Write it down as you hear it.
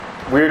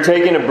We're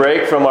taking a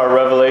break from our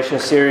Revelation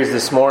series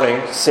this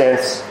morning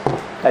since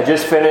I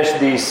just finished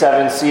the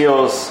 7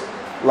 seals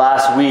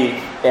last week,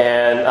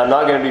 and I'm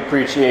not going to be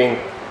preaching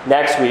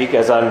next week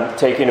as I'm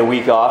taking a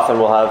week off, and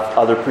we'll have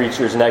other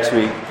preachers next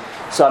week.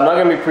 So I'm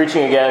not going to be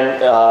preaching again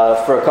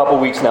for a couple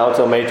weeks now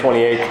until May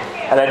 28th,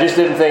 and I just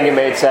didn't think it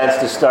made sense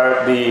to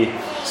start the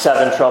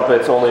 7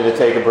 trumpets only to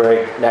take a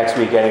break next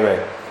week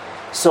anyway.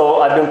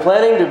 So I've been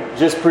planning to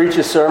just preach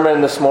a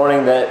sermon this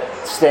morning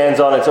that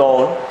stands on its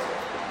own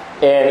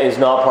and is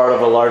not part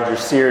of a larger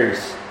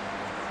series.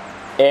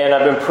 And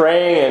I've been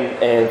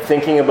praying and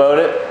thinking about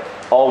it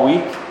all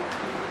week.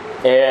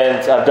 And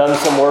I've done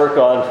some work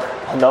on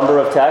a number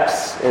of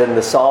texts in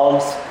the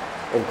Psalms,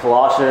 in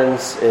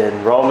Colossians,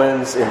 in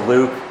Romans, in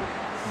Luke.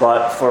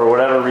 But for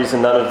whatever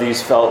reason, none of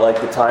these felt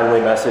like the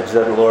timely message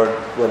that the Lord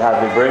would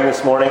have me bring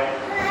this morning.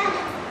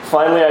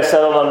 Finally, I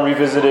settled on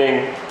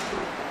revisiting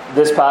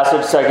this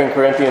passage, 2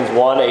 Corinthians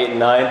 1, 8 and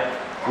 9,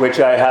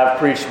 which I have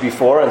preached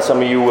before, and some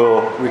of you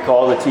will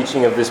recall the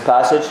teaching of this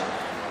passage.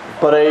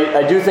 But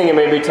I do think it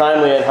may be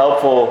timely and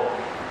helpful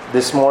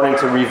this morning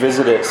to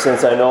revisit it,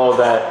 since I know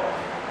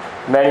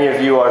that many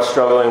of you are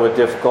struggling with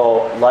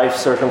difficult life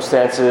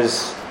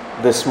circumstances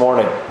this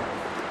morning.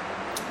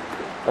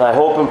 And I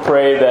hope and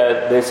pray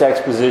that this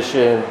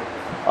exposition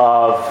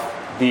of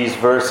these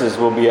verses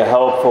will be a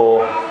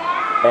helpful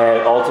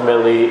and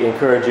ultimately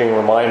encouraging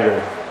reminder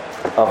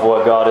of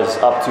what God is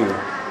up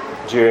to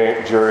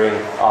during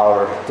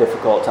our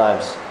difficult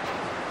times.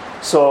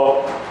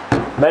 So,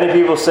 many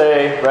people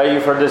say, right,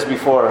 you've heard this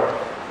before,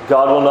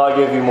 God will not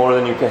give you more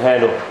than you can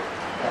handle.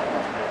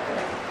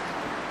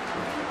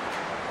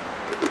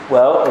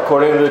 Well,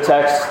 according to the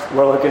text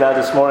we're looking at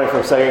this morning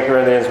from 2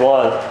 Corinthians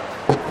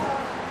 1,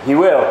 He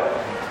will.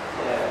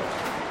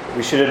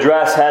 We should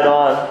address head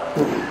on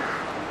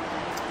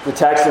the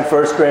text in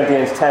 1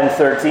 Corinthians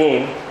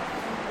 10:13,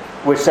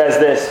 which says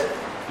this: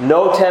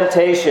 "No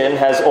temptation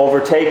has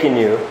overtaken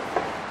you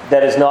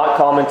that is not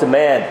common to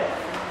man.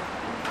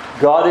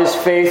 God is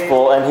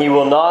faithful, and He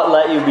will not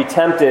let you be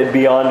tempted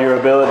beyond your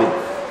ability.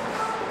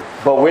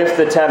 But with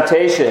the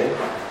temptation,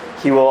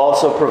 He will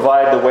also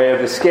provide the way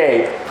of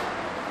escape,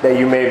 that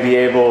you may be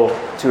able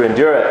to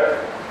endure it."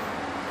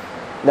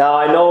 Now,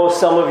 I know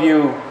some of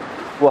you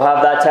will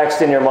have that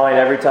text in your mind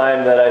every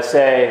time that I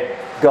say,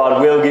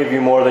 God will give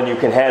you more than you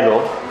can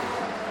handle.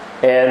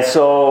 And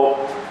so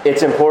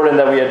it's important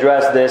that we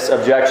address this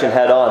objection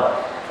head on.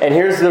 And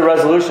here's the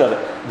resolution of it.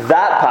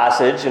 That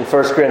passage in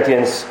 1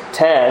 Corinthians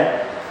 10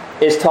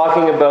 is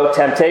talking about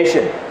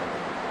temptation.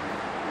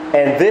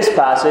 And this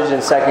passage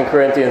in 2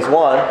 Corinthians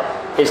 1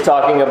 is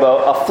talking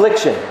about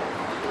affliction.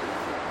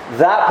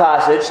 That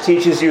passage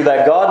teaches you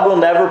that God will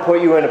never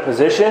put you in a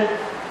position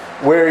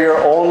where your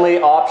only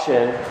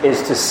option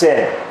is to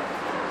sin.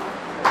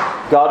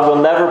 God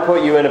will never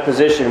put you in a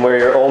position where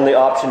your only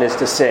option is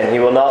to sin. He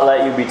will not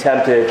let you be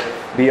tempted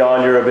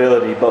beyond your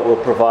ability, but will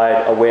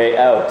provide a way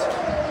out.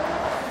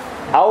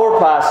 Our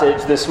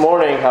passage this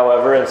morning,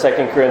 however, in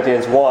 2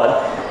 Corinthians 1,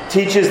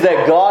 teaches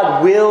that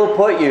God will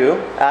put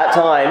you, at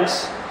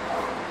times,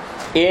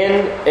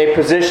 in a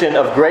position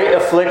of great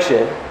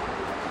affliction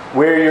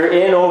where you're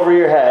in over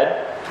your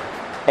head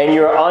and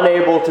you're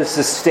unable to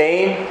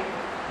sustain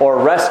or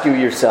rescue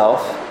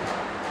yourself,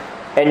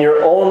 and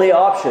your only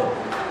option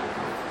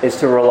is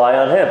to rely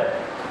on Him.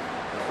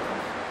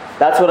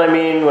 That's what I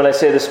mean when I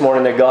say this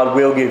morning that God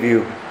will give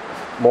you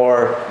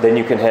more than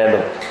you can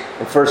handle.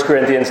 And 1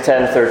 Corinthians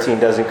 10:13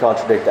 doesn't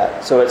contradict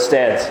that. So it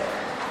stands.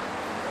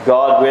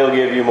 God will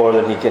give you more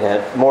than you can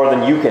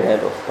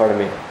handle. Pardon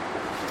me.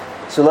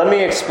 So let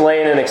me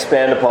explain and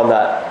expand upon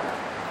that.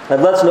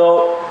 And let's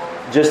note,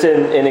 just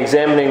in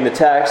examining the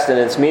text and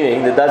its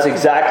meaning, that that's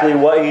exactly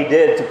what He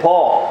did to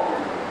Paul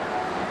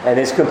and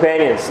his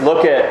companions.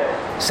 Look at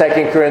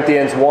 2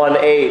 Corinthians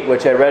 1:8,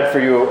 which I read for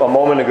you a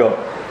moment ago.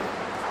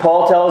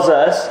 Paul tells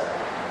us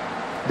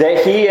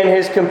that he and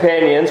his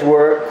companions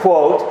were,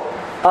 quote,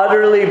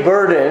 utterly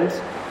burdened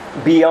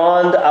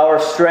beyond our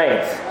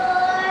strength,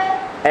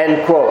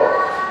 end quote.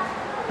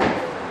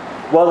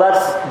 Well,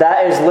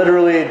 that is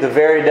literally the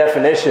very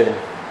definition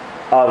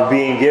of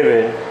being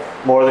given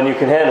more than you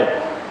can handle.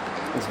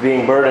 It's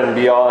being burdened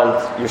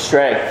beyond your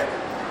strength.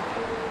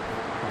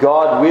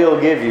 God will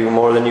give you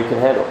more than you can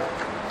handle.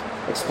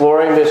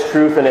 Exploring this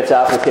truth and its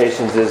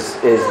applications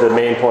is the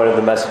main point of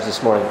the message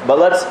this morning. But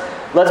let's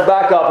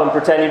back up and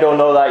pretend you don't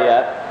know that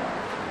yet.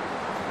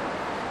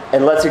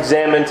 And let's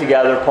examine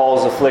together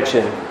Paul's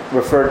affliction,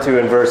 referred to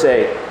in verse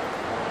 8.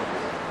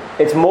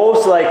 It's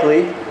most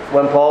likely,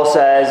 when Paul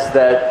says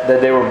that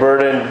they were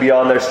burdened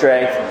beyond their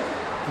strength,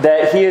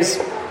 that he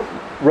is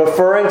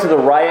referring to the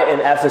riot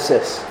in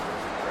Ephesus,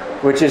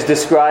 which is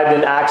described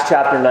in Acts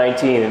chapter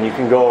 19. And you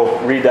can go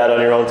read that on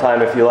your own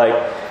time if you like.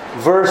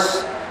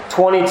 Verse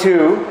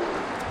 22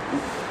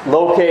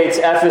 locates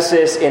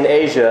Ephesus in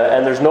Asia,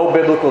 and there's no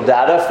biblical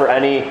data for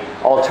any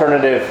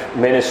alternative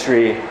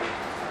ministry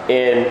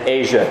in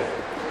Asia.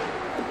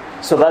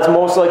 So that's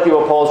most likely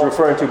what Paul's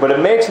referring to, but it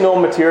makes no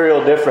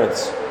material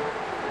difference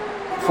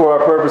for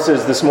our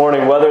purposes this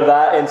morning whether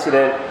that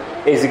incident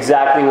is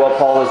exactly what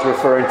Paul is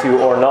referring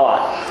to or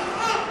not.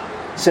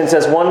 Since,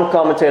 as one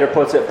commentator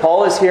puts it,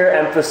 Paul is here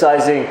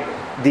emphasizing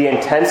the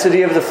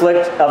intensity of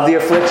the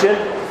affliction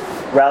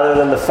rather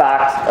than the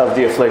fact of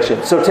the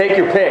affliction. So take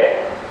your pick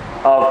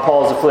of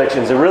Paul's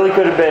afflictions. It really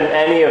could have been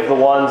any of the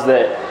ones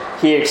that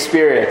he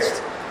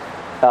experienced.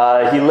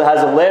 He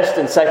has a list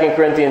in 2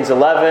 Corinthians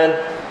 11,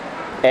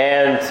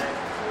 and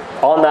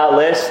on that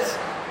list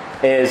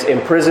is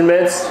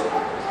imprisonments,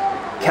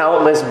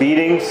 countless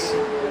beatings,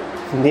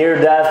 near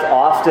death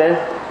often,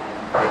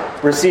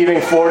 receiving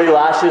 40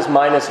 lashes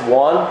minus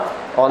 1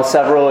 on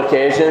several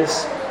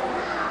occasions,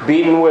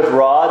 beaten with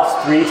rods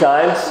 3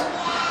 times,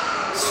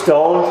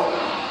 stoned,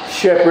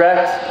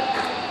 shipwrecked,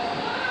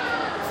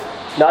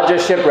 not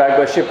just shipwrecked,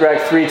 but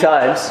shipwrecked 3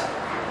 times,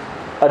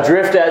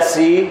 adrift at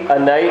sea a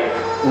night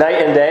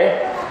and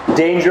day,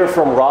 danger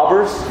from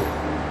robbers,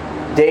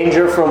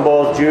 danger from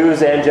both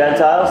Jews and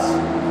Gentiles,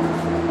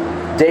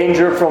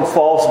 danger from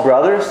false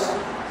brothers,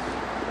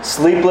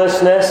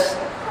 sleeplessness,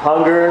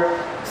 hunger,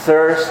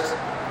 thirst,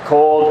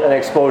 cold, and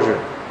exposure.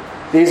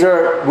 These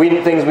are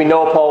things we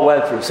know Paul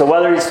went through. So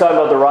whether he's talking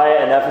about the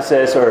riot in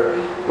Ephesus, or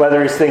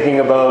whether he's thinking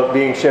about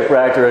being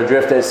shipwrecked or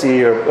adrift at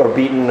sea or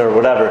beaten or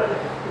whatever,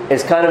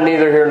 it's kind of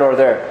neither here nor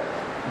there.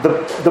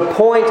 The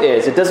point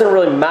is, it doesn't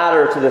really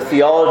matter to the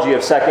theology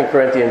of 2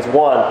 Corinthians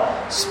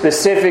 1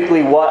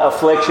 specifically what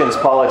afflictions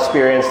Paul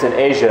experienced in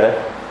Asia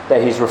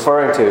that he's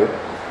referring to.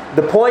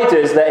 The point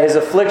is that his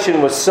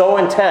affliction was so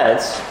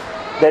intense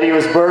that he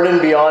was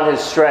burdened beyond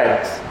his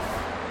strength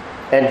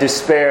and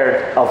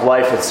despaired of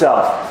life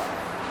itself.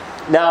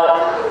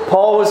 Now,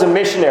 Paul was a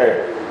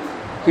missionary.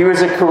 He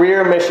was a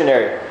career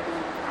missionary.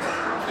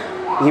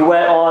 He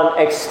went on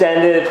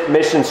extended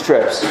missions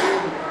trips.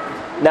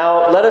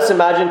 Now, let us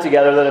imagine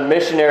together that a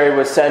missionary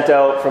was sent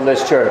out from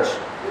this church.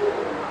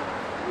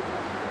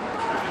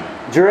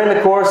 During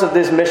the course of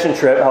this mission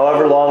trip,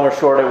 however long or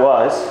short it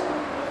was,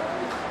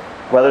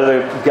 whether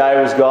the guy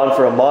was gone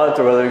for a month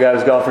or whether the guy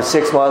was gone for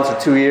 6 months or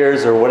 2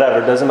 years or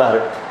whatever, it doesn't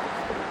matter.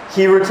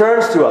 He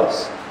returns to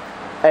us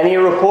and he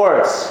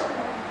reports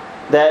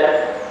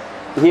that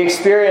he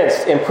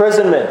experienced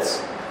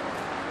imprisonments,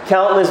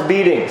 countless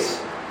beatings,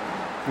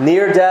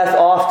 near death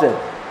often,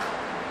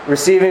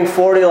 receiving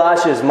 40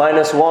 lashes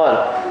minus 1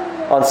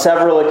 on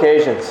several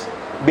occasions,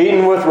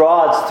 beaten with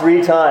rods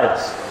 3 times,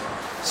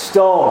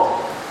 stoned,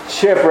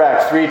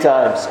 shipwrecked 3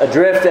 times,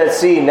 adrift at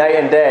sea night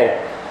and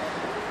day,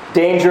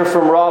 danger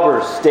from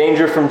robbers,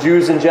 danger from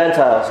Jews and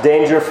Gentiles,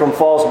 danger from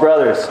false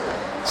brothers,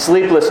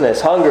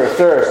 sleeplessness, hunger,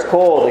 thirst,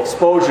 cold,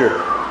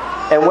 exposure.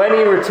 And when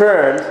he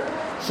returned,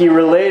 he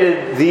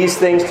related these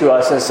things to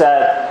us and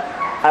said,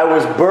 I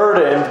was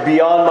burdened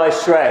beyond my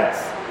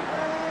strength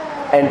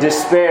and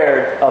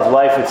despaired of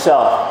life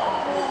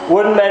itself.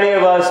 Wouldn't many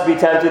of us be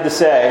tempted to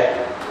say,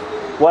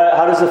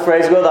 how does the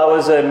phrase go? That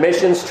was a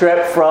missions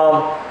trip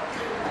from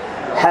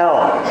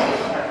hell.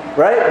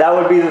 Right? That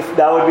would be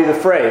the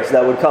phrase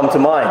that would come to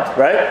mind,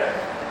 right?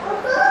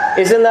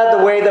 Isn't that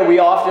the way that we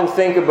often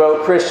think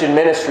about Christian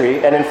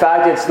ministry? And in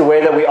fact, it's the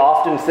way that we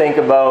often think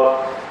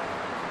about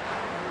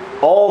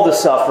all the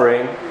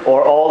suffering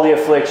or all the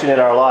affliction in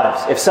our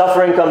lives. If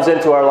suffering comes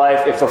into our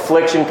life, if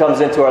affliction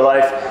comes into our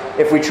life,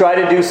 if we try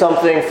to do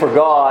something for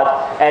God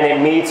and it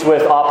meets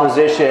with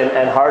opposition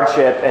and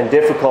hardship and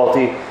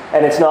difficulty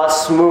and it's not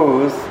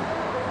smooth,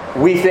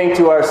 we think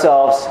to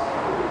ourselves,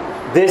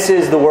 this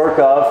is the work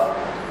of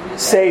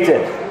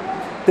Satan.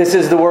 This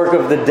is the work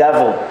of the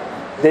devil.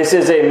 This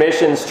is a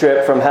missions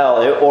trip from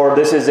hell, or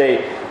this is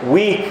a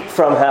week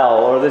from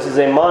hell, or this is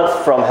a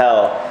month from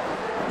hell,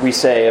 we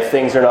say, if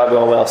things are not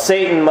going well.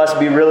 Satan must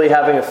be really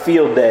having a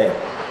field day.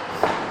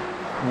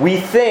 We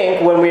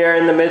think when we are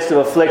in the midst of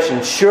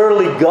affliction,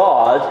 surely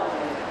God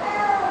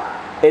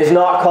is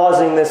not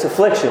causing this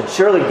affliction.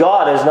 Surely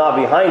God is not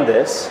behind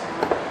this.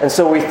 And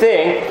so we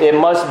think it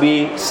must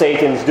be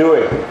Satan's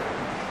doing.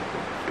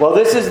 Well,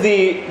 this is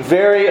the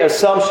very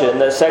assumption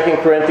that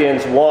 2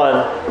 Corinthians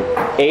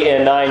 1, 8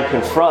 and 9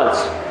 confronts.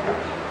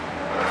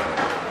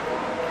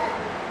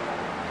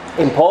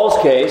 In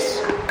Paul's case,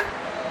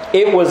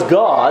 it was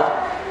God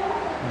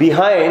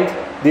behind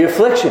the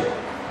affliction.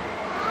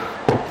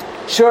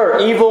 Sure,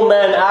 evil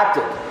men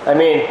acted. I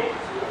mean,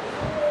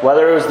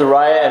 whether it was the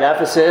riot in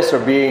Ephesus or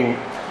being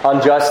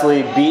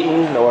unjustly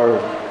beaten or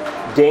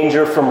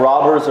danger from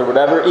robbers or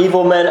whatever,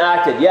 evil men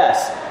acted,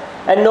 yes.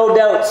 And no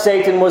doubt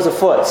Satan was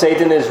afoot.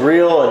 Satan is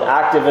real and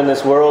active in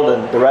this world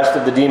and the rest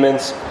of the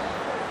demons.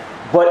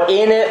 But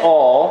in it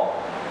all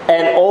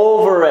and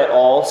over it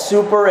all,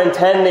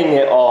 superintending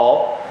it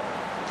all,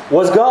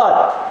 was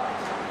God.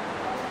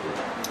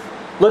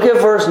 Look at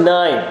verse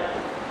 9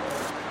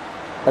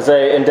 as I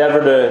endeavor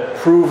to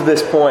prove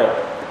this point.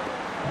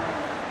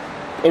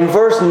 In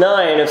verse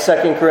 9 of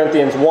 2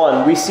 Corinthians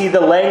 1, we see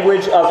the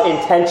language of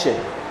intention.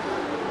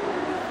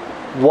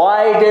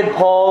 Why did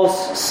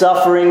Paul's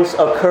sufferings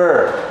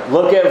occur?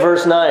 Look at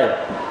verse 9.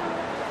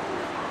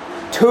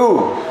 To,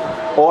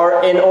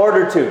 or in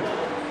order to.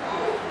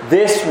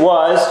 This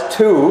was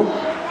to.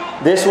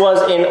 This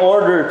was in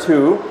order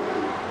to.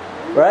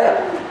 Right?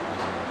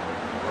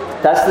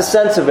 That's the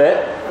sense of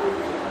it.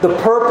 The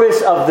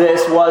purpose of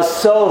this was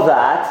so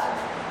that,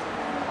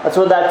 that's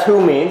what that "to"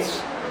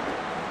 means,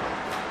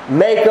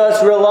 make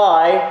us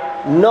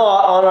rely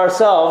not on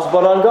ourselves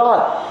but on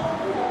God.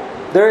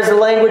 There is a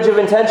language of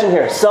intention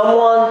here.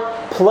 Someone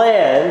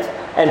planned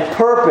and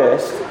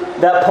purposed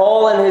that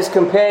Paul and his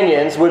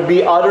companions would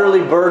be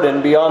utterly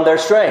burdened beyond their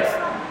strength.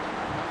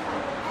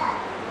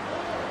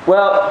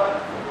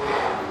 Well,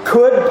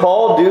 could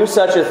Paul do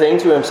such a thing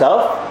to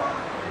himself?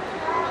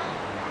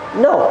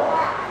 No.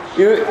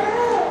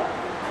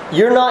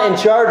 You're not in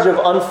charge of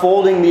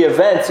unfolding the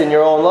events in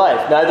your own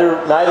life.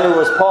 Neither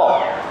was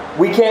Paul.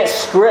 We can't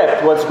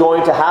script what's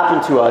going to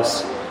happen to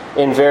us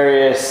in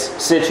various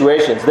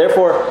situations.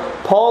 Therefore,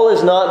 Paul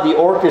is not the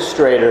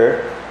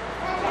orchestrator,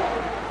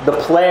 the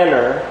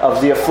planner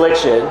of the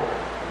affliction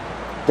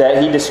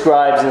that he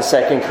describes in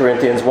 2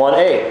 Corinthians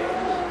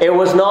 1:8. It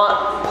was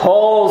not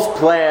Paul's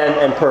plan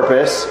and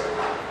purpose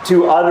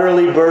to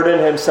utterly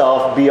burden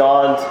himself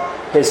beyond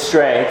his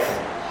strength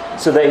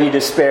so that he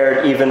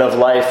despaired even of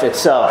life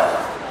itself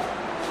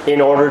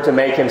in order to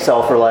make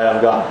himself rely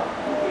on God.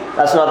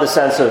 That's not the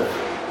sense of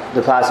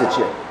the passage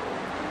here.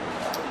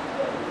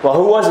 Well,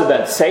 who was it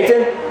then?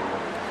 Satan?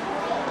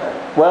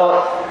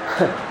 Well,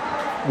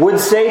 would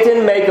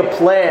Satan make a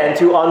plan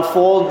to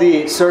unfold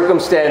the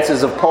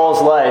circumstances of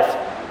Paul's life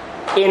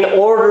in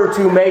order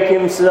to make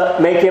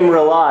him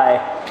rely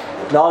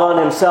not on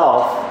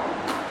himself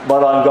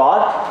but on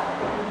God?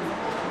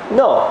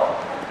 No,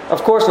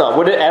 of course not.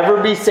 Would it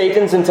ever be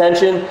Satan's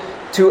intention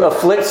to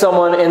afflict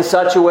someone in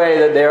such a way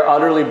that they are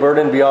utterly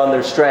burdened beyond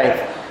their strength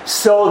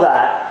so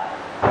that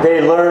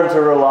they learn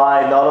to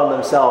rely not on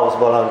themselves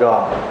but on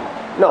God?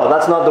 No,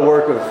 that's not the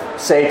work of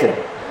Satan.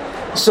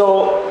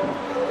 So,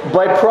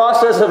 by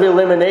process of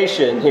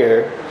elimination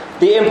here,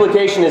 the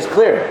implication is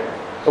clear.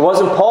 It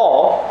wasn't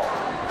Paul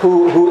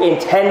who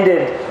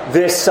intended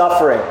this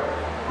suffering,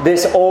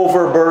 this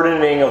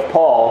overburdening of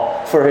Paul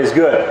for his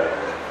good.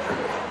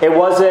 It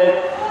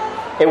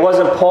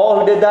wasn't Paul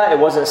who did that. It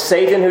wasn't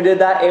Satan who did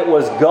that. It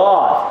was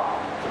God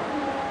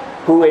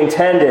who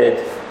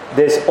intended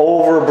this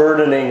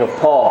overburdening of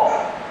Paul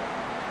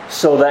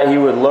so that he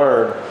would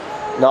learn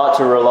not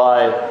to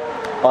rely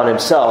on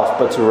himself,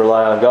 but to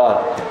rely on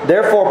God.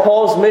 Therefore,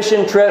 Paul's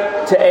mission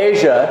trip to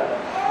Asia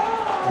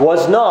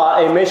was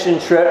not a mission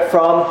trip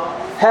from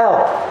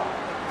hell.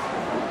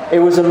 It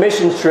was a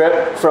mission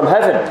trip from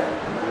heaven.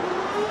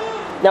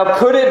 Now,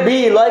 could it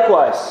be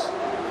likewise,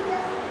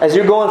 as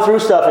you're going through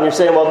stuff and you're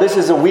saying, well, this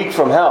is a week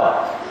from hell,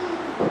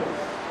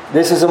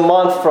 this is a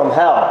month from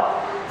hell,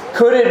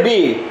 could it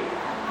be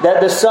that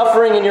the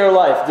suffering in your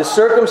life, the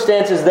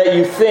circumstances that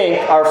you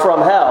think are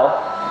from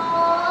hell,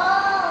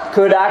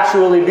 could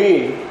actually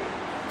be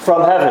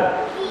from heaven?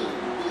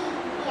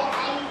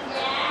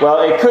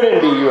 Well, it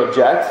couldn't be, you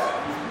object.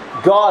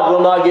 God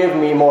will not give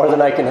me more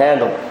than I can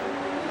handle.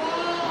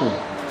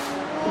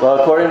 Well,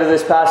 according to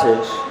this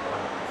passage,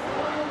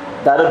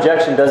 that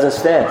objection doesn't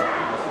stand.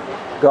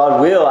 God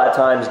will at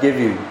times give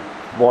you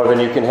more than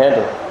you can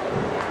handle.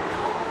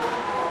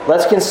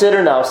 Let's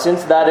consider now,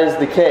 since that is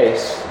the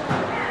case,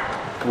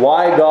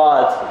 why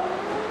God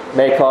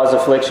may cause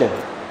affliction.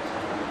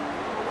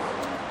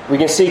 We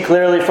can see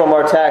clearly from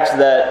our text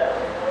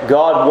that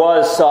God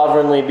was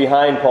sovereignly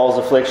behind Paul's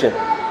affliction.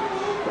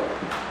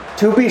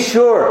 To be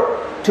sure,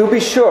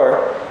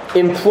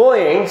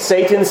 employing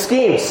Satan's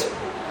schemes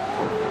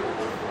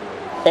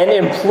and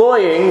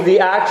employing the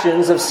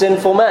actions of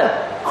sinful men.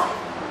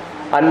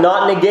 I'm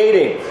not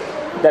negating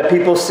that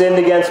people sinned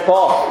against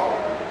Paul.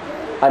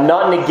 I'm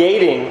not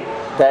negating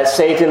that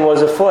Satan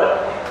was afoot.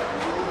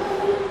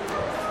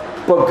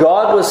 But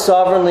God was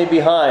sovereignly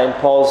behind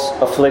Paul's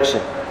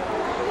affliction.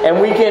 And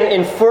we can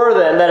infer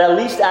then that at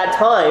least at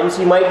times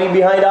he might be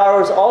behind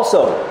ours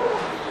also.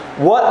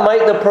 What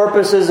might the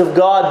purposes of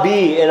God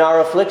be in our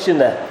affliction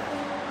then?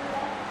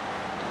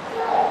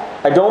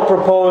 I don't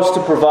propose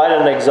to provide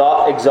an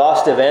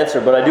exhaustive answer,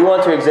 but I do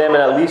want to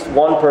examine at least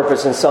one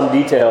purpose in some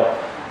detail,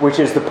 which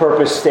is the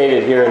purpose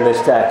stated here in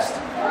this text.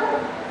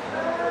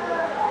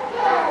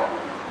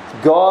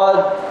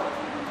 God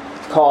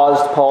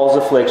caused Paul's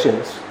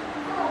afflictions,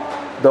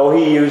 though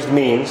he used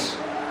means.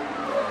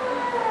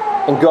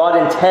 And God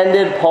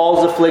intended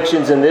Paul's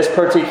afflictions in this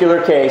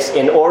particular case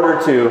in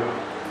order to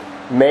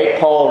make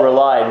Paul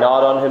rely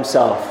not on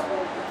himself,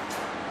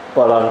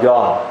 but on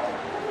God,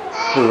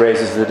 who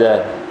raises the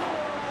dead.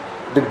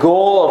 The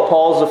goal of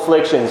Paul's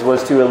afflictions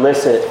was to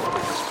elicit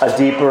a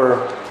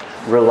deeper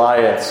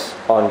reliance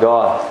on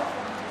God.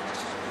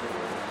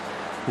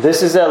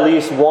 This is at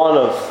least one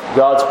of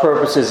God's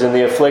purposes in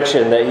the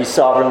affliction that He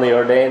sovereignly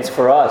ordains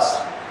for us,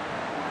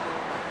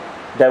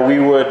 that we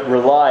would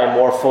rely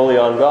more fully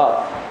on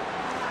God.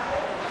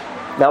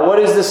 Now, what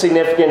is the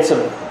significance of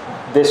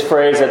this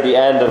phrase at the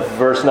end of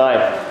verse 9?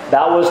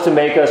 That was to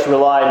make us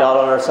rely not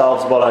on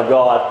ourselves but on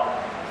God,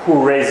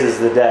 who raises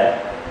the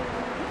dead.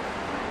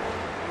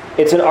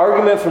 It's an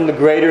argument from the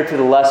greater to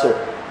the lesser.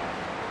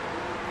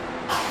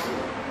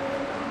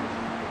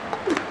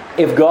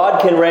 If God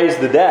can raise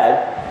the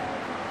dead,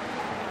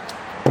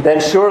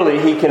 then surely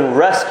He can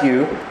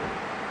rescue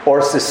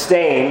or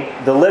sustain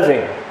the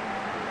living.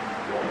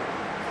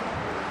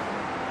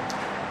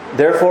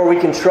 Therefore, we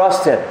can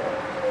trust Him.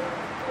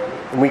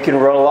 And we can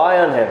rely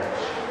on Him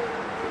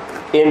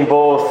in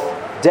both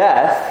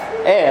death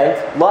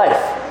and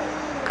life.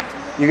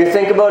 You can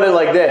think about it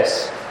like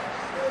this.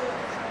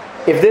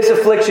 If this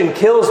affliction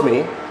kills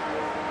me,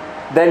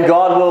 then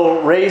God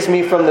will raise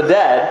me from the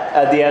dead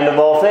at the end of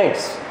all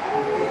things.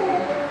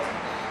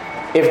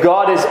 If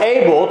God is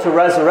able to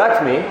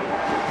resurrect me,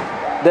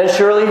 then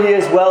surely He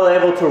is well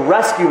able to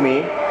rescue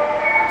me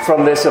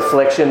from this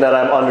affliction that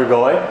I'm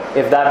undergoing,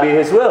 if that be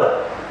His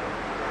will.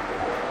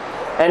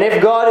 And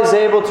if God is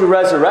able to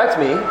resurrect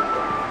me,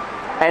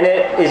 and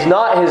it is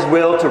not His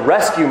will to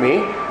rescue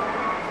me,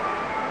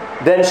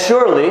 then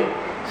surely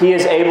He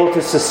is able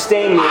to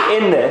sustain me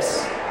in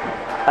this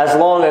as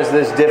long as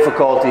this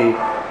difficulty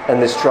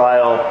and this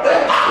trial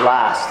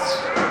lasts.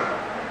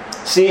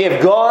 See,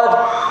 if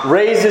God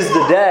raises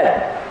the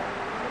dead,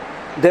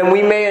 then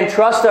we may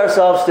entrust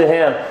ourselves to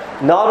Him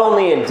not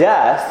only in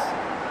death,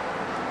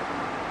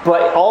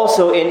 but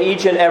also in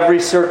each and every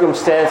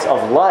circumstance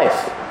of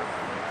life.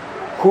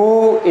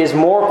 Who is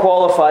more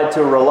qualified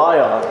to rely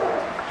on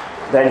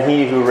than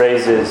He who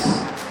raises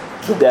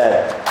the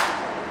dead?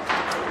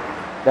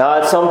 Now,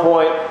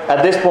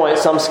 at this point,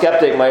 some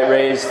skeptic might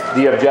raise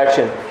the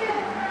objection,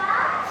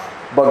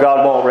 but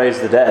God won't raise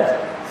the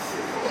dead.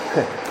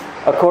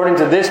 According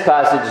to this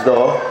passage,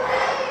 though,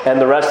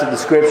 and the rest of the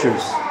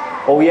Scriptures,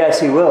 oh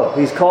yes, He will.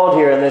 He's called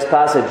here in this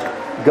passage,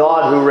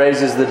 God who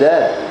raises the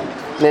dead.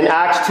 And in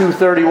Acts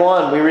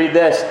 2:31, we read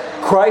this: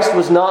 Christ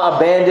was not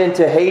abandoned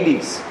to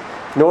Hades,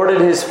 nor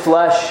did His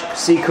flesh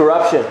see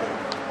corruption.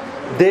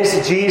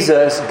 This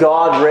Jesus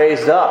God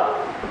raised up.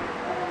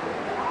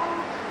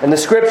 And the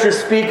Scriptures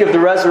speak of the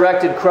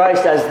resurrected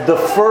Christ as the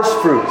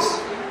firstfruits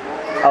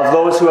of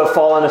those who have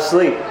fallen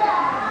asleep,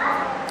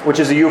 which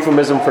is a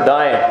euphemism for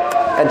dying.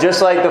 And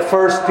just like the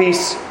first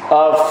piece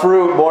of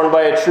fruit borne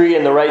by a tree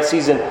in the right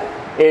season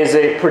is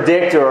a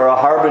predictor or a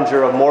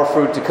harbinger of more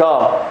fruit to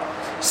come,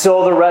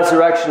 so the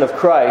resurrection of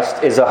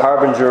Christ is a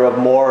harbinger of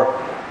more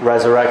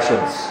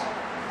resurrections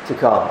to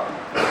come.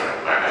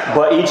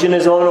 But each in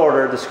his own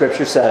order, the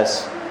Scripture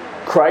says.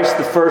 Christ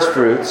the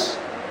firstfruits,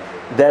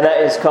 then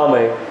at His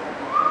coming,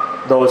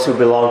 those who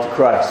belong to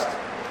Christ.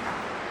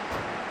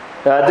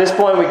 Now, at this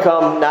point, we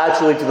come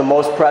naturally to the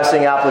most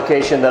pressing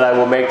application that I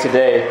will make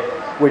today,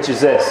 which is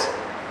this: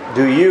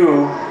 do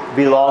you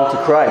belong to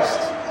Christ?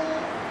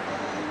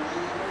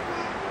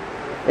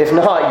 If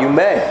not, you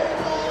may.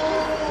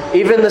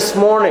 Even this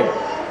morning,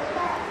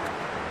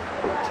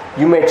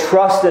 you may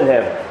trust in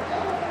Him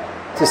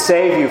to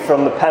save you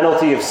from the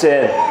penalty of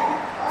sin,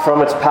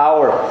 from its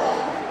power.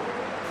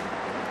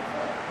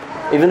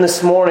 Even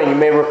this morning, you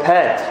may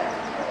repent,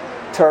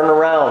 turn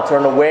around,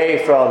 turn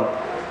away from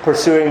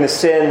pursuing the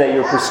sin that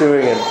you're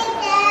pursuing, and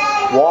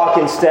walk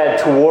instead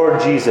toward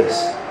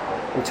Jesus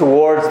and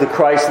towards the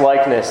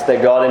Christ-likeness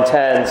that God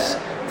intends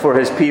for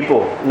His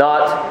people.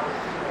 No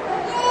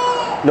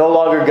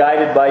longer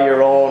guided by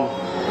your own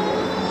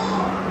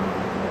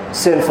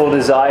sinful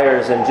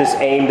desires and just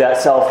aimed at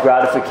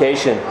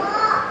self-gratification,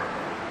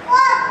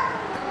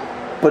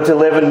 but to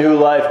live a new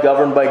life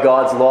governed by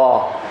God's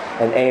law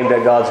and aimed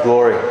at God's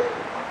glory.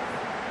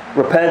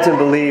 Repent and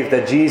believe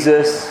that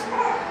Jesus'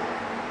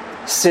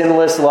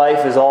 sinless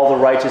life is all the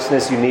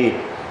righteousness you need,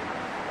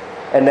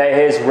 and that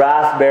His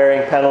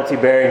wrath-bearing,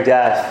 penalty-bearing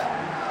death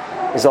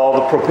is all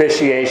the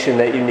propitiation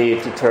that you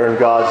need to turn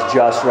God's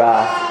just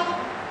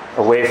wrath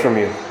away from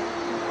you.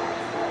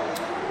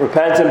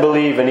 Repent and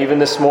believe, and even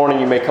this morning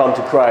you may come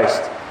to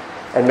Christ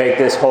and make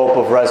this hope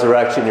of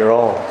resurrection your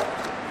own.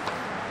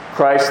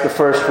 Christ the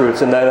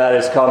firstfruits, and then that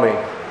is coming,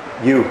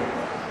 you.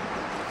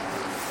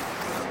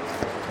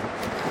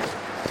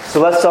 So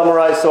let's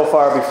summarize so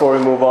far before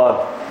we move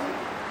on.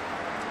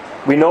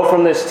 We know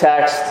from this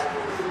text,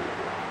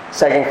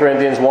 2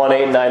 Corinthians 1,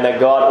 8 and 9, that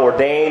God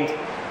ordained,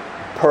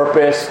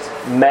 purposed,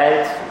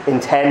 meant,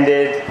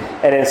 intended,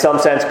 and in some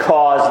sense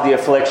caused the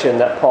affliction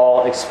that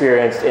Paul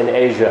experienced in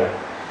Asia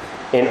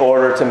in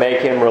order to make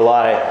him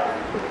rely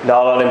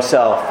not on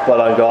himself, but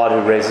on God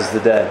who raises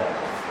the dead.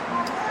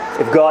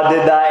 If God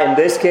did that in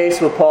this case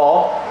with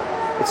Paul,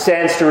 it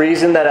stands to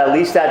reason that at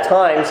least at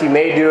times He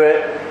may do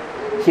it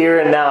here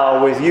and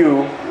now with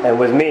you and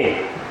with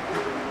me.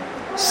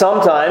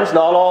 Sometimes,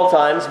 not all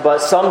times,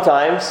 but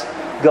sometimes,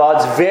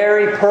 God's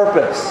very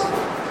purpose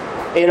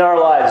in our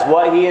lives,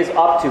 what He is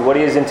up to, what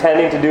He is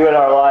intending to do in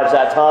our lives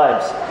at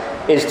times,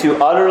 is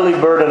to utterly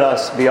burden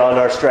us beyond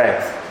our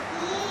strength,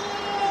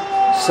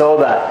 so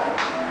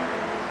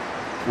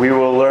that we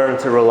will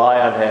learn to rely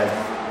on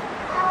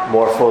Him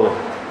more fully.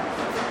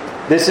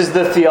 This is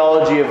the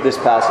theology of this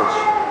passage.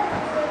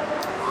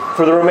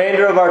 For the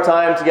remainder of our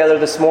time together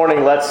this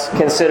morning, let's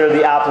consider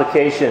the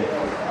application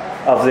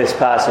of this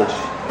passage.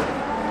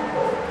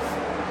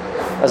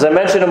 As I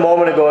mentioned a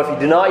moment ago, if you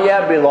do not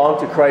yet belong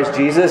to Christ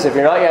Jesus, if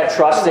you're not yet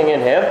trusting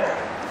in Him,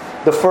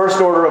 the first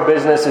order of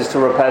business is to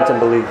repent and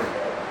believe.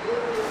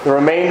 The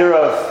remainder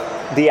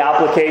of the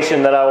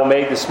application that I will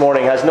make this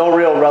morning has no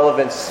real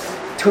relevance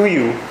to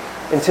you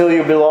until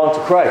you belong to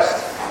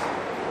Christ.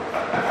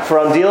 For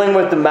I'm dealing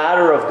with the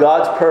matter of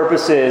God's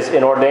purposes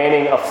in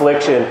ordaining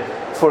affliction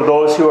for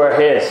those who are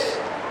His.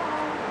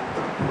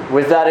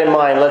 With that in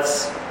mind,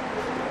 let's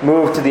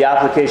move to the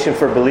application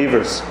for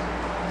believers.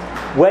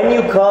 When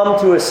you come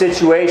to a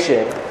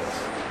situation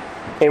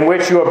in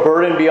which you are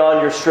burdened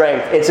beyond your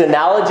strength, it's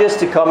analogous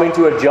to coming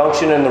to a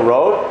junction in the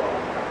road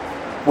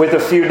with a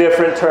few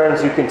different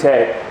turns you can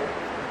take.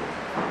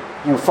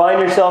 You find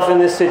yourself in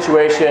this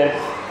situation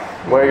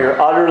where you're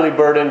utterly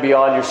burdened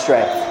beyond your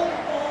strength.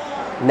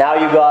 Now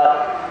you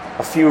got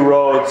a few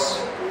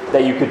roads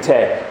that you could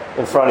take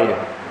in front of you.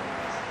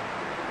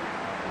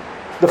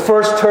 The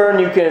first turn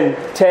you can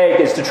take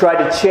is to try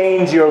to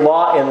change your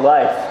lot in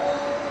life.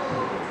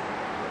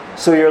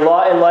 So your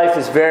lot in life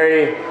is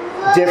very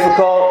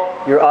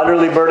difficult. You're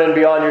utterly burdened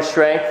beyond your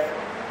strength.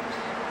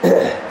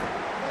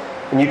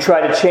 And you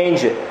try to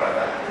change it.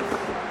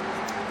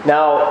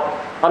 Now,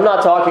 I'm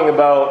not talking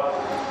about,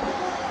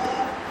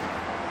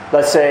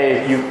 let's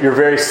say you're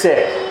very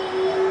sick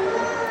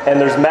and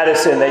there's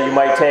medicine that you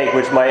might take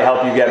which might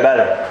help you get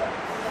better.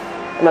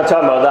 I'm not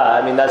talking about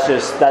that. I mean, that's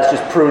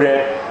just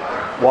prudent,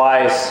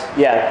 wise.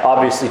 Yeah,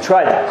 obviously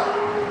try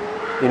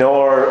that. You know,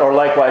 or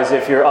likewise,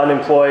 if you're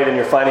unemployed and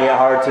you're finding it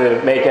hard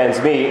to make ends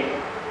meet,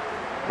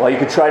 well, you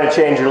could try to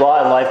change your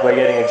lot in life by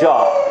getting a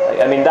job.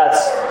 I mean,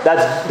 that's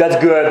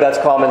good, that's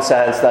common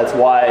sense, that's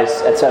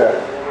wise, etc.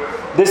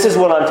 This is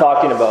what I'm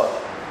talking about.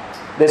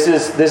 This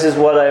is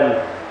what I'm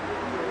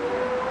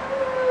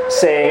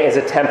saying is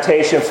a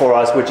temptation for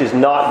us, which is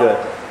not good.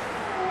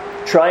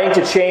 Trying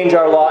to change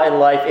our lot in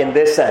life in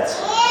this sense.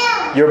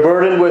 You're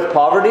burdened with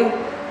poverty?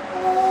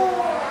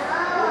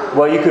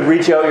 Well, you could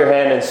reach out your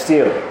hand and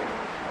steal.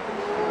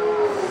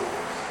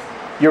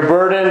 You're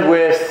burdened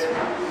with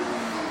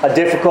a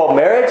difficult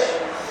marriage?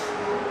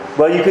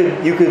 Well, you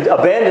could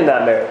abandon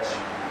that marriage.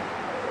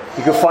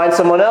 You could find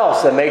someone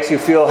else that makes you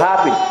feel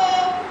happy.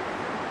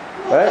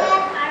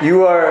 Right?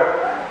 You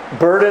are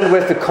burdened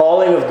with the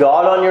calling of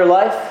God on your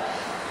life?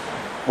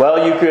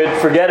 Well, you could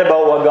forget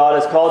about what God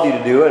has called you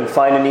to do and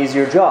find an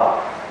easier job.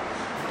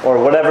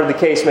 Or whatever the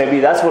case may be.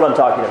 That's what I'm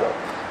talking about.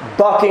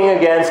 Bucking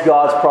against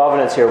God's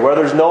providence here, where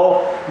there's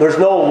no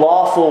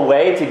lawful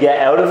way to get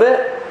out of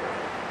it,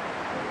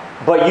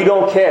 but you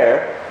don't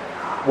care.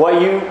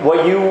 What you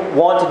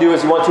want to do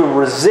is you want to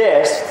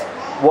resist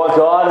what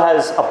God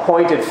has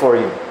appointed for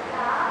you.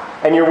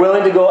 And you're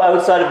willing to go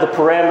outside of the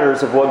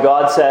parameters of what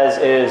God says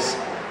is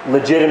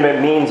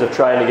legitimate means of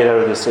trying to get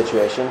out of this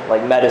situation,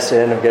 like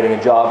medicine or getting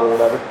a job or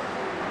whatever.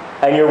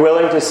 And you're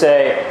willing to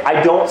say,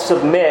 I don't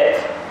submit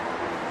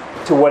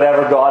to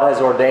whatever God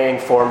has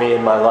ordained for me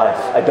in my life.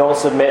 I don't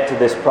submit to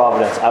this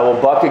providence. I will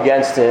buck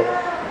against it.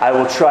 I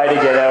will try to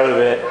get out of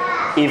it,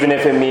 even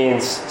if it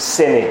means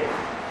sinning.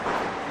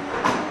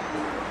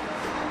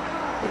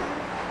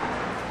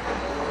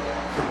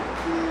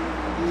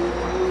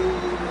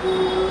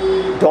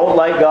 Don't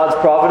like God's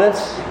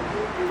providence?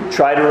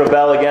 Try to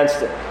rebel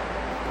against it.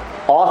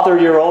 Author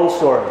your own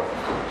story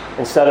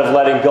instead of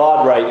letting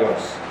God write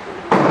yours.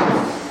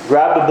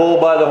 Grab the bull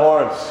by the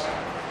horns.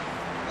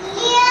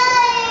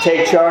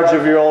 Take charge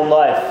of your own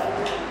life.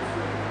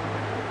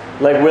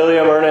 Like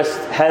William Ernest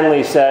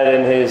Henley said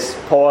in his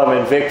poem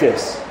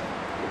Invictus,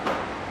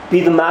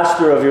 be the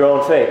master of your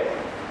own fate.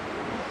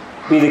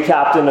 Be the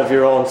captain of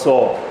your own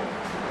soul.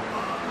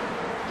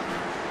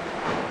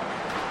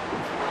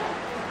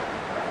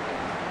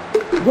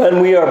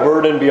 When we are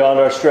burdened beyond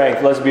our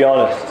strength, let's be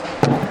honest,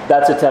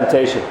 that's a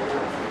temptation.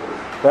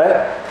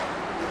 Right?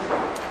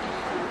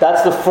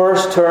 That's the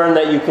first turn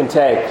that you can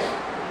take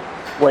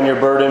when you're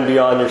burdened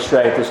beyond your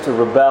strength, is to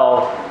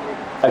rebel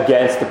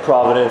against the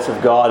providence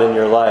of God in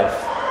your life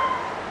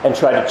and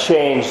try to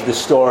change the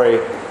story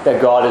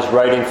that God is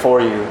writing for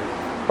you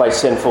by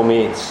sinful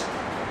means.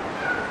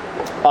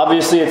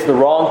 Obviously, it's the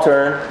wrong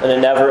turn and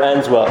it never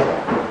ends well.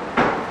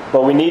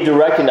 But we need to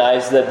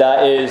recognize that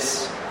that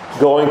is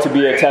going to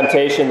be a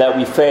temptation that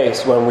we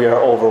face when we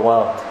are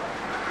overwhelmed,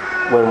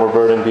 when we're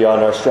burdened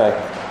beyond our strength.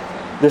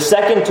 The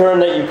second turn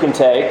that you can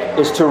take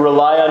is to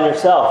rely on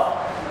yourself.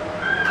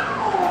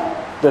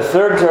 The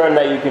third turn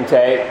that you can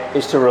take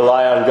is to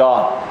rely on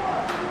God.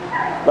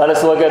 Let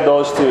us look at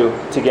those two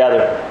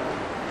together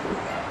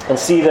and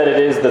see that it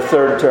is the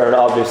third turn,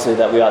 obviously,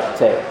 that we ought to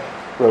take.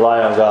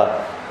 Rely on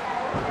God.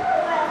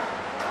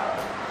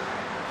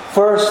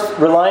 First,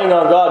 relying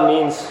on God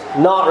means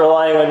not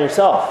relying on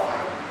yourself.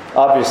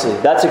 Obviously,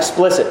 that's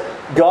explicit.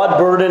 God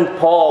burdened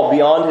Paul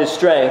beyond his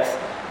strength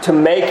to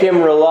make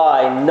him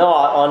rely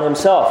not on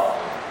himself.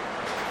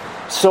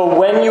 So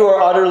when you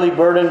are utterly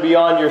burdened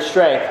beyond your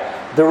strength,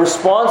 the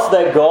response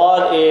that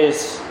God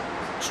is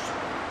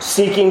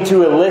seeking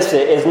to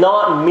elicit is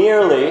not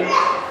merely,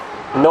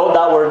 note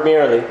that word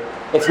merely,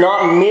 it's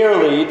not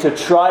merely to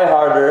try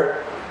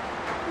harder,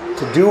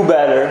 to do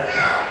better,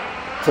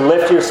 to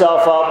lift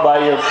yourself up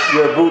by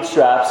your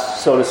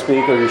bootstraps, so to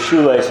speak, or your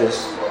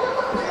shoelaces.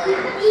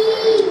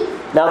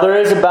 Now there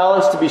is a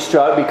balance to be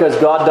struck, because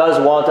God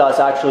does want us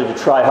actually to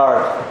try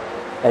hard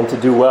and to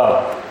do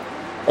well.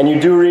 And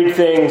you do read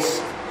things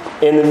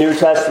in the New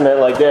Testament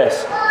like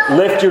this: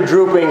 lift your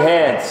drooping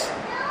hands.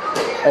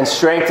 and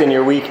strengthen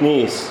your weak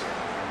knees.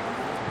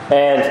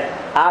 And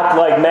act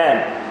like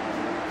men.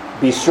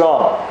 Be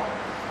strong.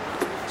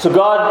 So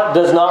God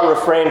does not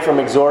refrain from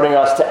exhorting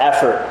us to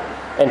effort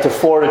and to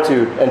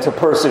fortitude and to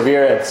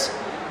perseverance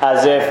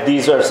as if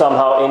these are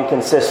somehow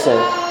inconsistent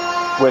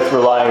with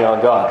relying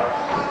on God.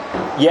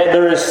 Yet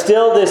there is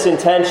still this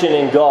intention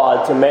in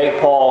God to make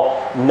Paul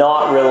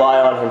not rely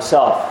on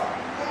himself.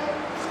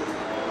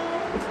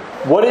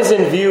 What is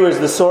in view is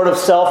the sort of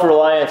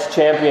self-reliance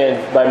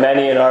championed by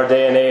many in our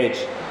day and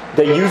age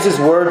that uses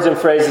words and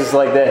phrases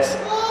like this: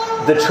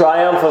 the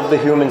triumph of the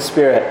human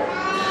spirit.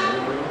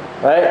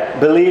 Right?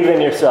 Believe in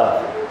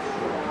yourself.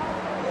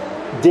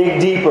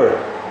 Dig deeper.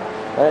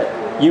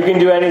 Right? You can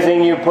do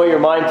anything you put your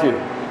mind to.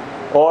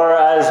 Or,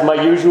 as my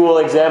usual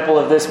example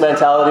of this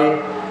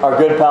mentality, our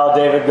good pal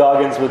David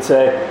Goggins would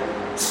say,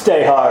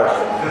 stay hard.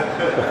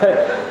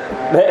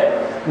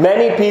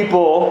 Many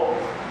people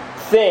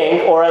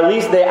think, or at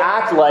least they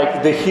act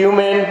like, the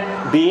human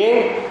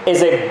being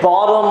is a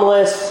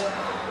bottomless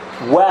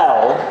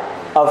well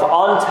of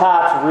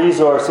untapped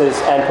resources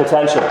and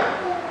potential.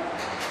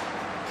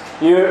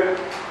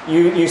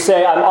 You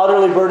say, I'm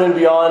utterly burdened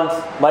beyond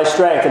my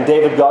strength. And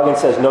David Goggins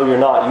says, no, you're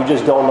not. You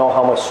just don't know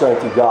how much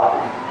strength you got.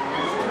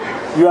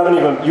 You haven't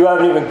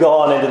even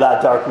gone into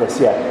that darkness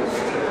yet.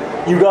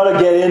 You got to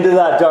get into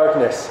that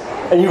darkness.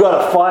 And you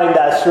got to find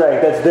that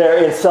strength that's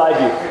there inside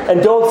you.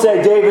 And don't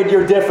say, David,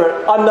 you're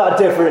different. I'm not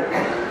different.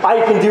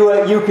 I can do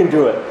it. You can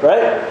do it.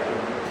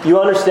 Right?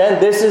 You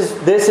understand? This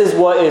is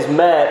what is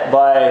meant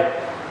by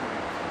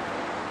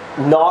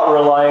not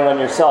relying on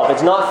yourself.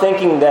 It's not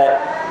thinking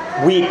that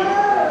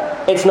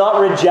it's not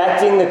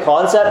rejecting the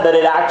concept that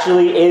it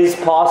actually is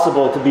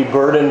possible to be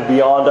burdened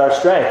beyond our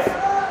strength.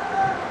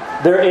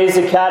 There is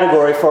a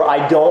category for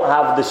I don't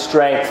have the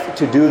strength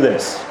to do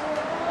this.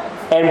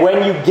 And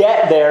when you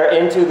get there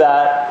into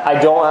that I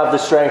don't have the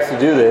strength to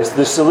do this,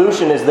 the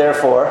solution is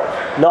therefore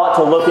not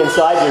to look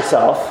inside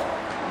yourself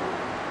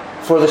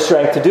for the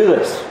strength to do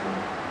this.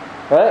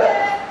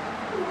 Right?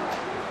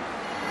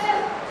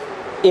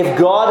 If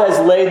God has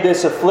laid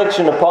this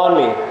affliction upon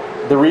me,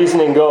 the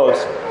reasoning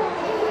goes,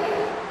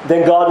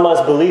 then God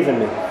must believe in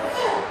me.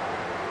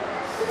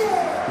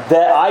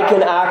 That I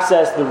can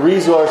access the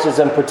resources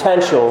and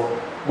potential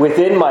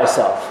within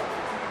myself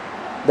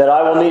that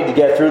I will need to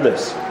get through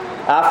this.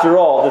 After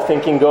all, the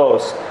thinking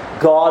goes,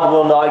 God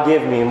will not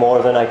give me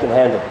more than I can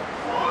handle.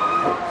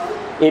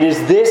 It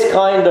is this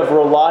kind of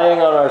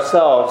relying on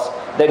ourselves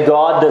that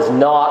God does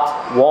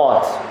not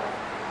want.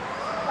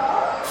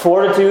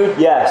 Fortitude,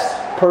 yes.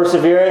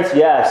 Perseverance,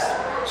 yes.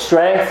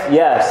 Strength,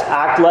 yes.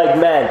 Act like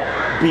men.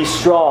 Be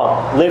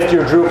strong. Lift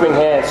your drooping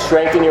hands.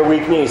 Strengthen your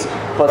weak knees.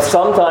 But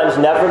sometimes,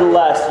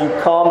 nevertheless, you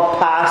come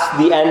past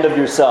the end of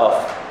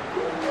yourself.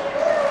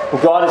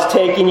 God is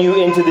taking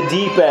you into the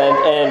deep end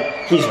and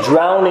He's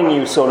drowning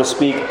you, so to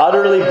speak,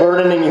 utterly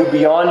burdening you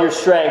beyond your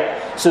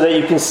strength so that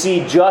you can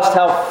see just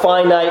how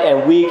finite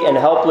and weak and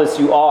helpless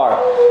you are,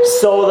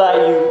 so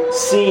that you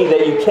see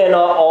that you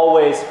cannot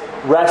always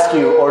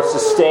rescue or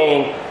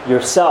sustain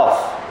yourself.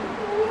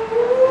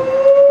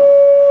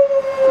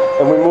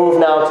 And we move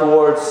now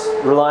towards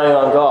relying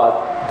on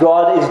God.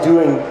 God is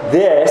doing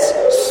this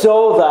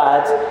so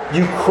that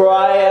you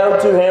cry out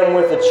to Him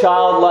with a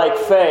childlike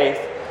faith,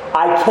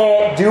 I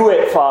can't do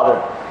it, Father.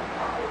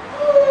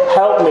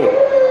 Help me.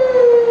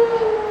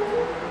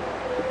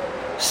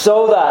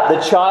 So that the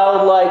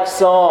childlike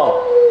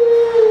song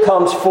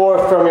comes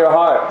forth from your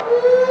heart.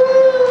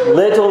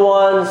 Little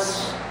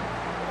ones,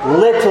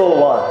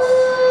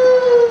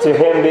 to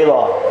Him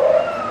belong.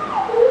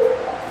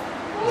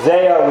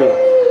 They are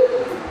weak.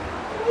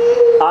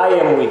 I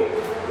am weak,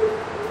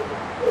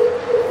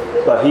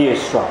 but He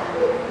is strong.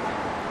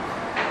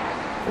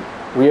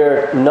 We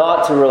are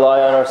not to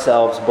rely on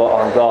ourselves, but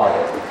on God.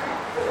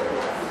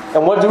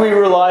 And what do we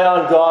rely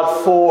on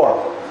God for?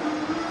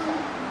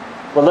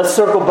 Well, let's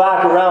circle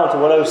back around to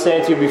what I was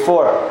saying to you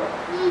before.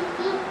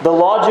 The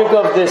logic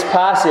of this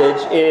passage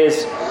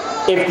is,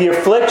 if the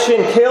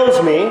affliction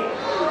kills me,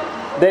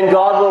 then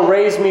God will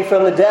raise me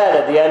from the dead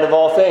at the end of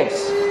all things.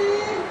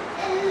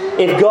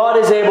 If God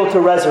is able to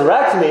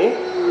resurrect me,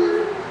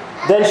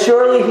 then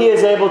surely He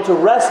is able to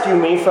rescue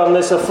me from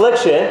this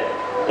affliction,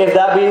 if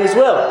that be His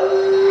will.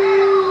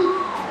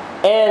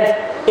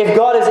 And if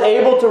God is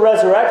able to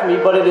resurrect me,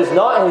 but it is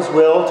not His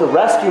will to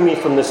rescue me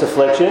from this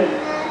affliction,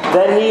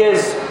 then He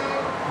is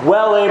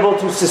well able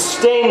to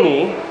sustain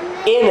me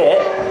in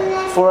it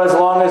for as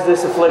long as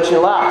this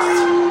affliction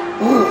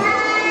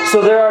lasts.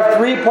 So there are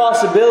three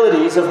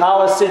possibilities of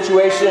how a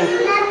situation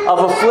of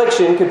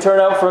affliction could turn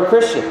out for a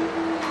Christian.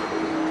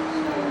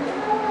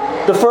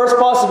 The first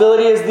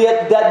possibility is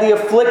that the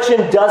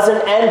affliction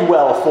doesn't end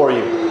well for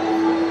you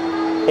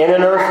in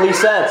an earthly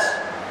sense.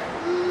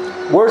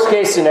 Worst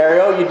case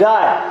scenario, you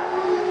die.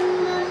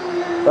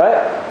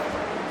 Right?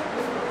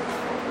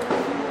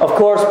 Of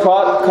course,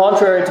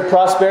 contrary to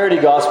prosperity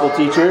gospel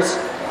teachers,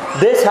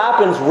 this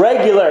happens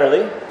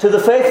regularly to the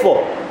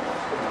faithful.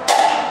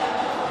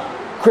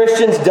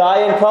 Christians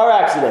die in car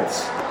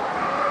accidents.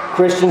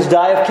 Christians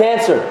die of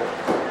cancer.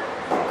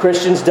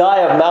 Christians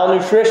die of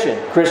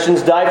malnutrition.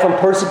 Christians die from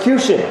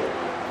persecution.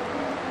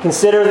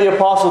 Consider the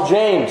Apostle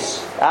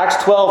James.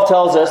 Acts 12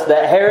 tells us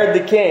that Herod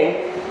the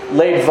king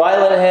laid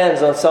violent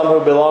hands on some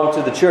who belonged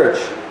to the church.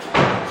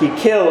 He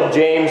killed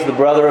James, the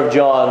brother of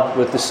John,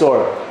 with the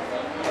sword.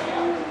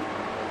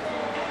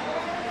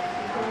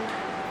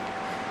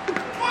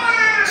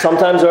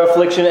 Sometimes our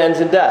affliction ends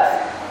in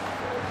death.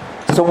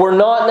 So we're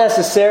not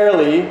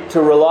necessarily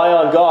to rely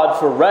on God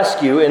for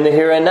rescue in the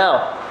here and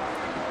now.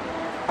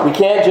 We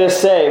can't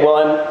just say,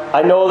 well,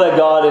 I know that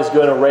God is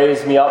going to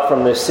raise me up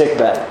from this sick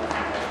bed.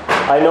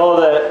 I know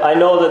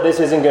that this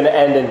isn't going to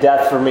end in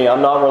death for me.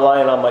 I'm not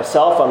relying on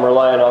myself. I'm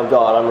relying on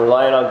God. I'm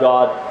relying on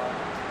God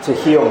to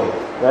heal me.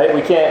 Right?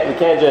 We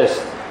can't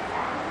just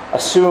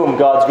assume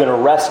God's going to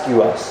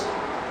rescue us.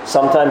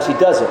 Sometimes He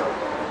doesn't.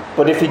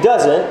 But if He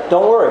doesn't,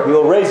 don't worry. He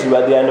will raise you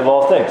at the end of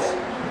all things.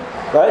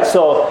 Right?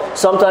 So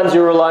sometimes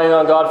you're relying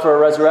on God for a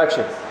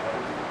resurrection.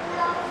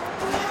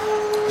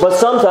 But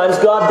sometimes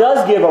God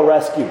does give a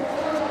rescue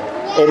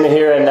in the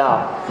here and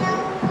now.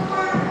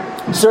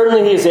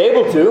 Certainly He is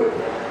able to,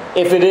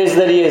 if it is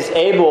that He is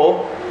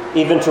able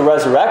even to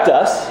resurrect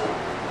us.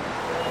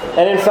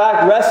 And in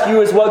fact,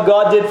 rescue is what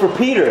God did for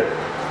Peter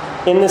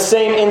in the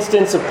same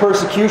instance of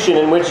persecution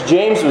in which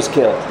James was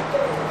killed.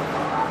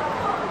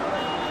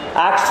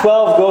 Acts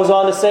 12 goes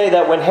on to say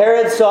that when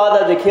Herod saw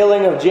that the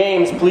killing of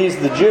James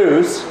pleased the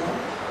Jews,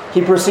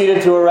 he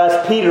proceeded to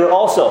arrest Peter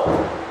also.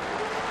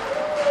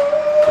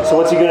 So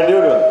what's he going to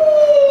do to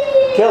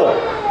him? Kill him.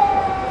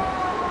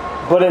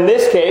 But in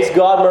this case,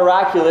 God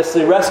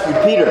miraculously rescued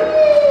Peter.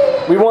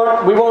 We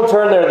won't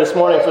turn there this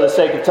morning for the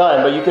sake of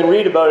time, but you can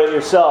read about it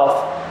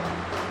yourself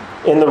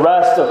in the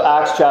rest of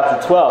Acts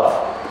chapter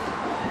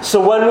 12.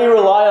 So when we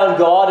rely on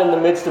God in the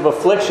midst of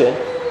affliction,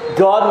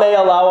 God may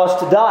allow us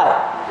to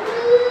die.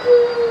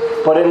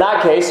 But in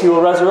that case, He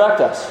will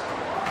resurrect us.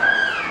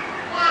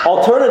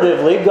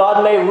 Alternatively,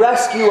 God may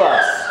rescue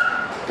us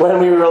when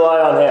we rely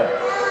on Him,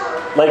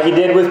 like He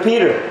did with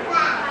Peter.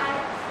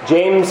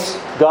 James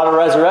got a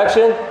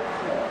resurrection.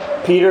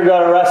 Peter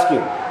got a rescue.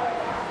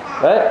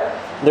 Right?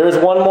 There is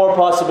one more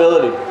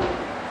possibility.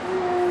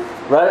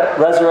 Right?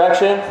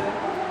 Resurrection,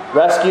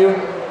 rescue.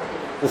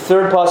 The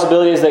third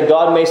possibility is that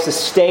God may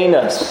sustain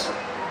us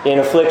in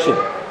affliction.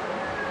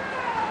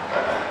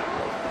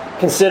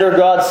 Consider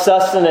God's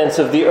sustenance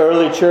of the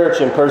early church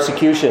in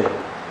persecution.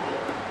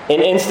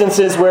 In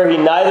instances where He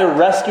neither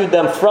rescued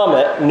them from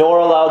it nor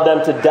allowed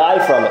them to die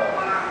from it.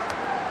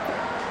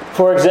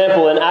 For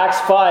example, in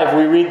Acts 5,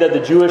 we read that the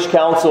Jewish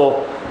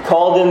council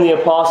called in the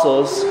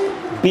apostles,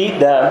 beat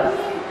them,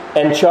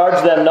 and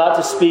charged them not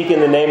to speak in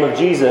the name of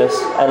Jesus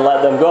and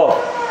let them go.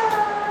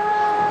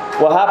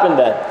 What happened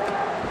then?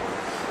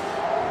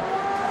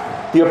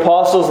 The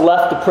apostles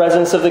left the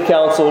presence of the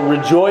council,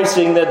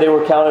 rejoicing that they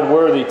were counted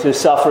worthy to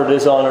suffer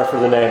dishonor for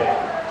the name.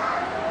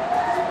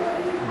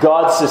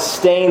 God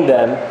sustained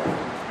them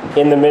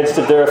in the midst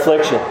of their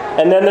affliction.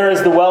 And then there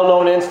is the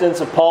well-known instance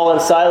of Paul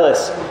and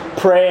Silas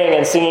praying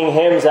and singing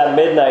hymns at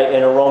midnight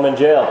in a Roman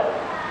jail.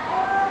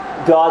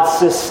 God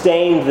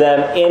sustained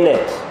them in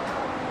it.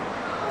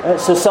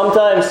 So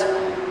sometimes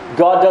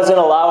God doesn't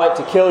allow it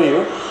to kill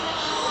you,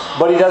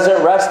 but He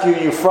doesn't rescue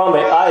you from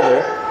it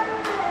either.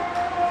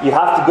 You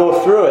have to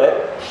go through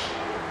it,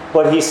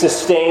 but He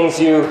sustains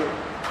you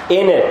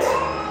in it.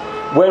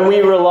 When we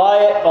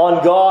rely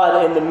on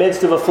God in the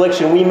midst of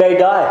affliction, we may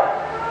die.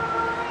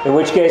 In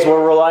which case,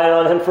 we're relying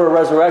on Him for a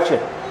resurrection.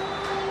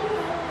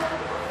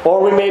 Or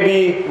we may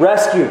be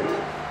rescued.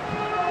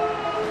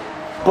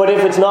 But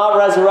if it's not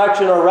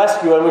resurrection or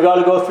rescue and we got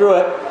to go through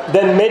it,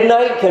 then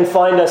midnight can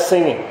find us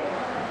singing,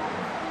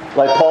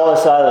 like Paul and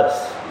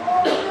Silas.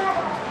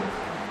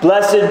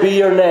 Blessed be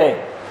your name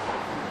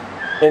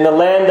in the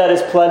land that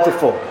is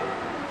plentiful,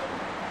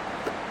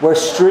 where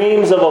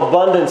streams of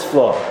abundance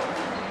flow.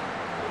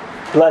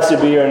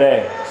 Blessed be your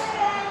name.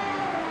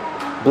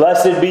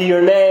 Blessed be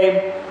your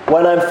name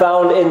when I'm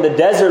found in the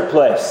desert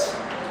place.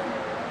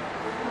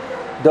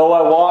 Though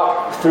I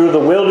walk through the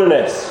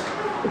wilderness,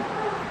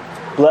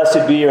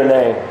 blessed be your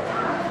name.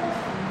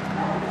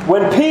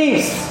 When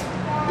peace,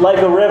 like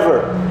a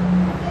river,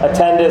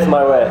 attendeth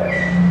my way,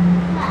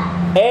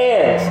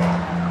 and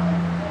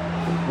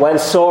when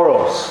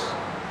sorrows,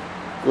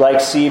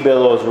 like sea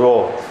billows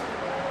roll.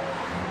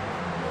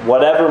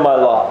 Whatever my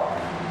lot,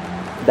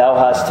 Thou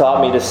hast taught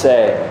me to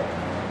say,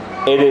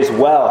 it is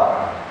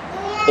well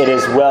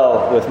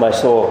with my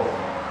soul.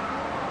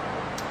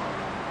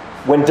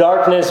 When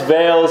darkness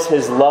veils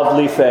His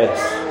lovely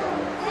face,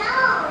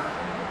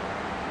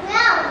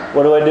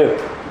 what do?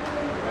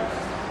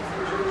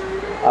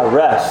 I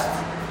rest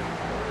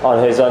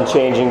on His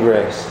unchanging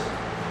grace.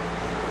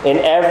 In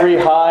every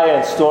high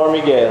and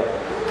stormy gale,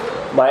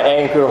 my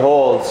anchor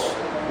holds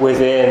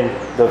within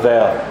the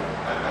veil.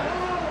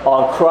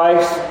 On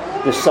Christ,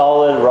 the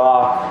solid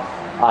rock,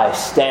 I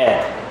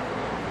stand.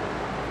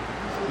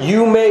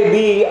 You may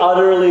be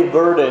utterly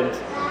burdened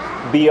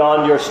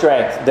beyond your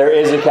strength. There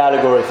is a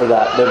category for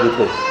that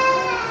biblically.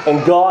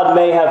 And God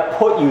may have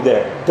put you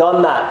there,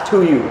 done that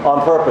to you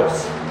on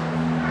purpose.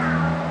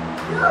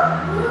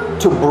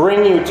 to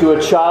bring you to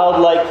a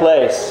childlike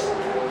place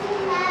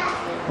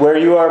where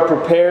you are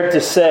prepared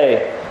to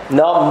say,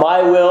 not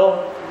my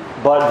will,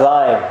 but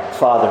thine,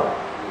 Father.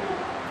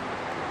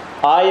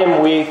 I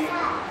am weak,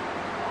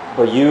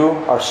 but you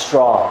are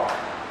strong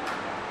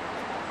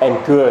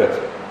and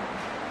good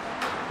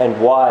and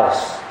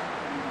wise.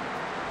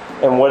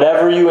 And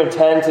whatever you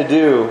intend to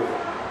do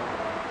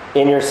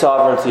in your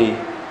sovereignty,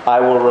 I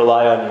will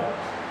rely on you.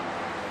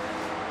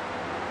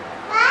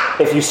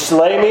 If you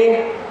slay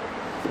me,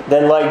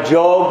 then like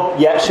Job,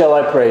 yet shall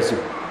I praise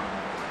you.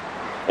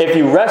 If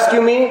you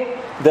rescue me,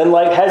 then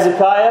like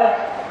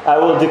Hezekiah, I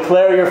will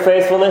declare your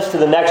faithfulness to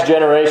the next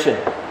generation.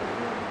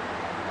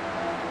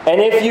 And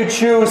if you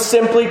choose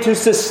simply to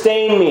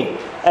sustain me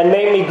and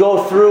make me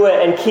go through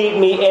it and keep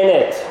me in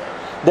it,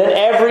 then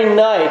every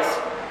night,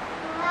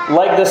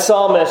 like the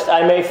psalmist,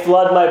 I may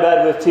flood my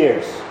bed with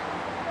tears.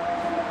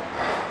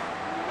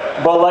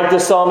 But like the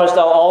psalmist,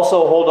 I'll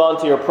also hold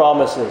on to your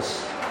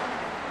promises.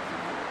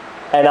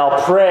 And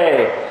I'll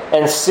pray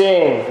and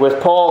sing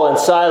with Paul and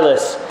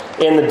Silas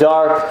in the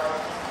dark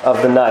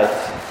of the night.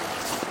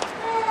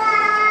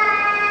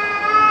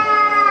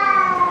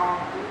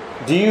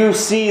 Do you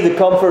see the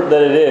comfort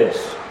that it is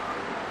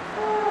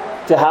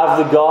to have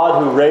the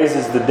God who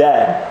raises the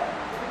dead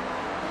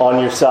on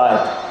your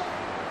side,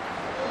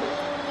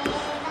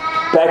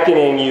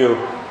 beckoning you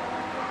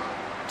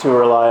to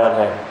rely on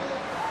Him?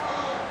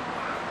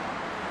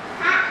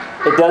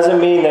 It doesn't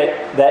mean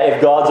that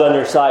if God's on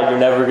your side, you're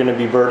never going to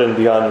be burdened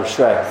beyond your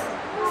strength.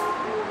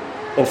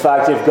 In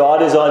fact, if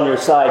God is on your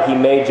side, He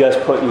may just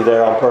put you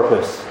there on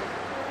purpose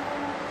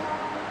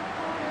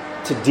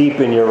to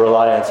deepen your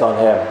reliance on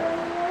Him.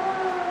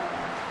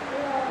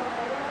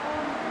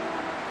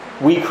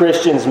 We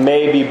Christians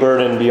may be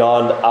burdened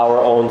beyond our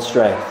own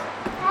strength,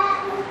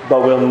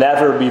 but we'll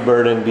never be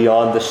burdened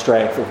beyond the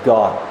strength of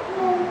God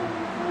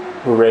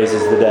who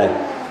raises the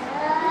dead.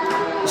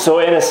 So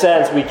in a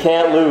sense, we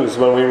can't lose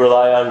when we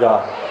rely on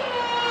God.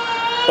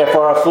 If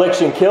our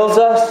affliction kills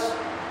us,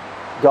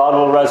 God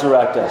will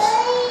resurrect us.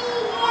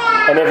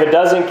 And if it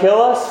doesn't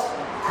kill us,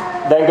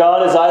 then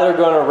God is either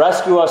going to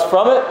rescue us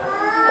from it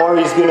or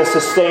He's going to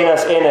sustain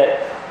us in it.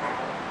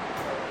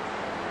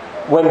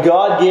 When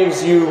God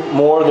gives you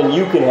more than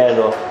you can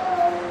handle,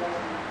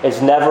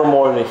 it's never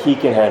more than He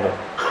can handle.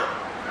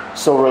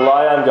 So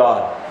rely on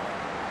God.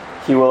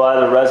 He will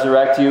either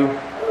resurrect you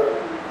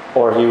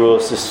or He will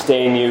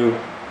sustain you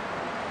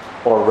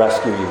or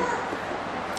rescue you.